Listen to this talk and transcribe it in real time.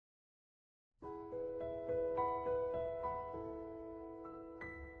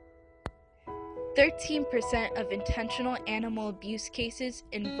13% of intentional animal abuse cases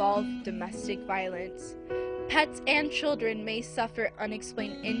involve domestic violence. Pets and children may suffer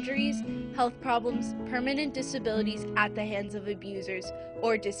unexplained injuries, health problems, permanent disabilities at the hands of abusers,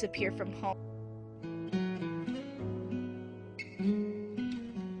 or disappear from home.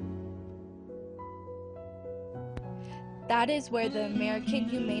 That is where the American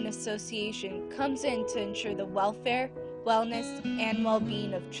Humane Association comes in to ensure the welfare, wellness, and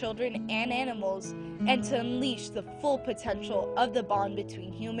well-being of children and animals, and to unleash the full potential of the bond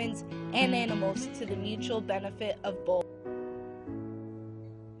between humans and animals to the mutual benefit of both.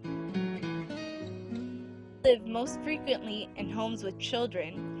 Live most frequently in homes with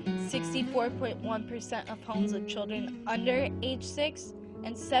children, 64.1% of homes with children under age 6,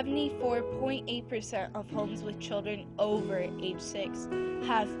 and 74.8% of homes with children over age 6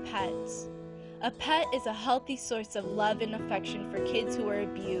 have pets. A pet is a healthy source of love and affection for kids who are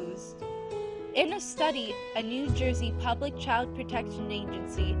abused. In a study, a New Jersey Public Child Protection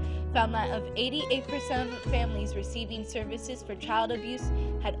Agency found that of 88% of families receiving services for child abuse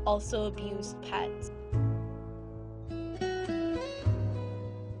had also abused pets.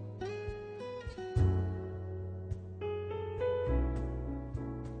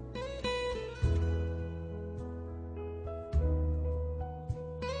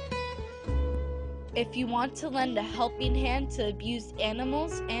 If you want to lend a helping hand to abused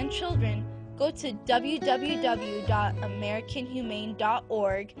animals and children, go to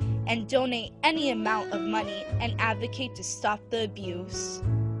www.americanhumane.org and donate any amount of money and advocate to stop the abuse.